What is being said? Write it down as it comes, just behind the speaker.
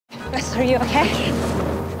Ressler, are you okay?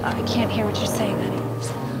 I can't hear what you're saying, honey.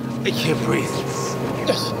 I can't breathe.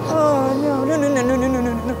 Oh, no.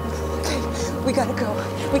 Okay, we gotta go.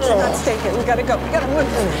 We cannot stay here. We gotta go. We gotta move.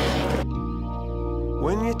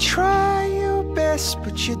 When you try your best,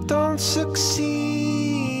 but you don't succeed.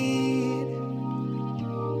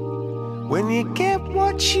 When you get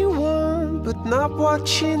what you want, but not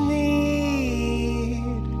what you need.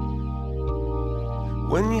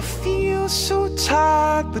 When you feel so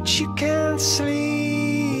tired, but you can't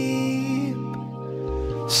sleep.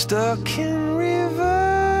 Stuck in reverse,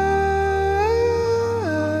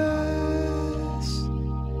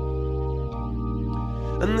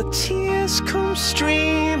 and the tears come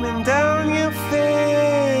streaming down your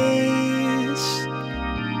face.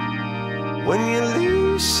 When you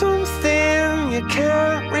lose something you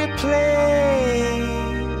can't replace.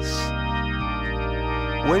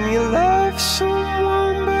 When you love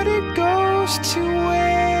someone but it goes to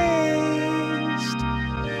waste.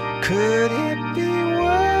 Could it be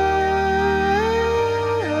worse?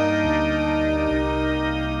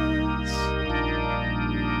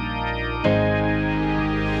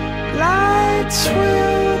 Lights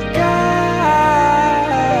will guide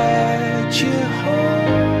you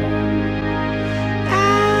home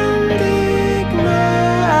and ignite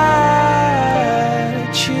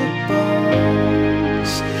your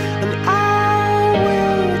bones, and I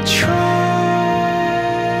will try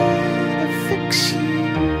to fix you.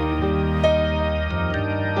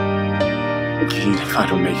 Keen, if I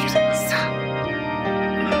don't make it. Stop.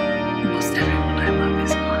 Most everyone I love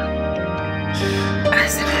is gone.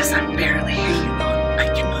 As it is, I'm barely hanging on. I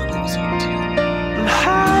cannot lose you too. And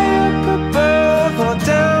high up above or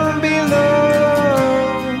down below,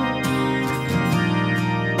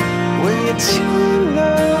 when you're too in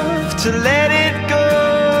love to let it go.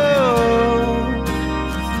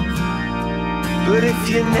 But if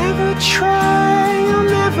you never try, you'll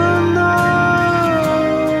never know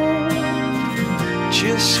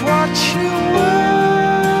just what you were.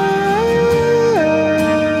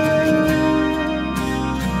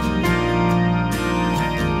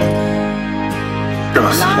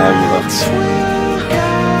 Girls, now you love me.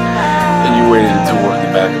 And you waited until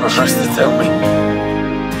working back for us to tell me.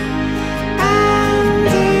 And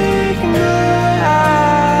ignite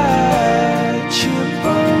your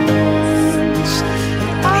bones.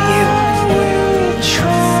 I will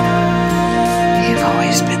try. You've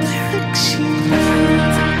always been there. Fix you.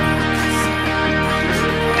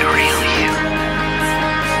 The real you.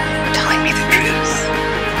 Telling me the truth.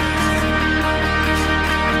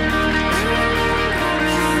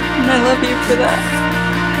 And I love you for that.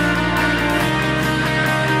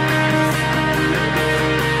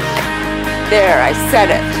 There, I said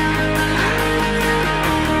it.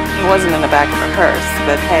 It wasn't in the back of a purse,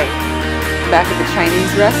 but hey, back at the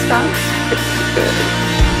Chinese restaurant, it's good.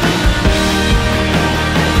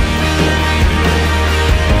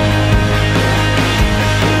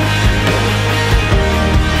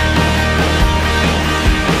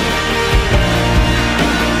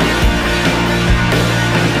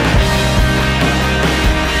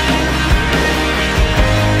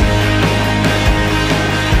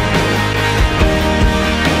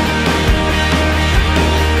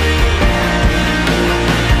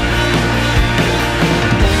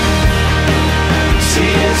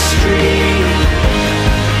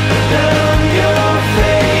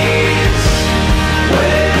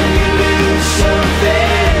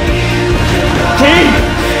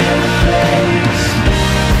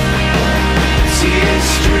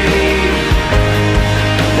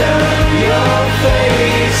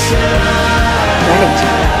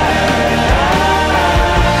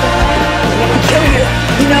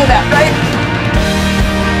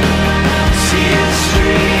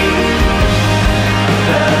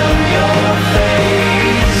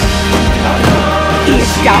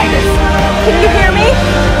 Can you hear me?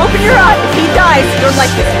 Open your eyes. If he dies, your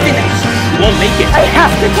life is finished. You won't make it. I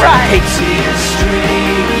have to cry.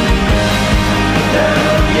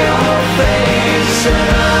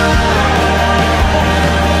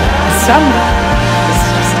 Someone is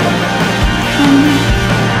just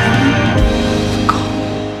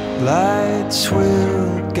Lights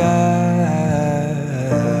will guide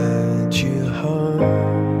you home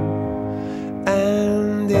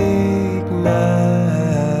and ignite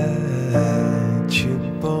your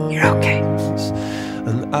bones. You're okay.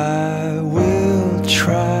 And I will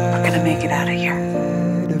try. We're gonna make it out of here.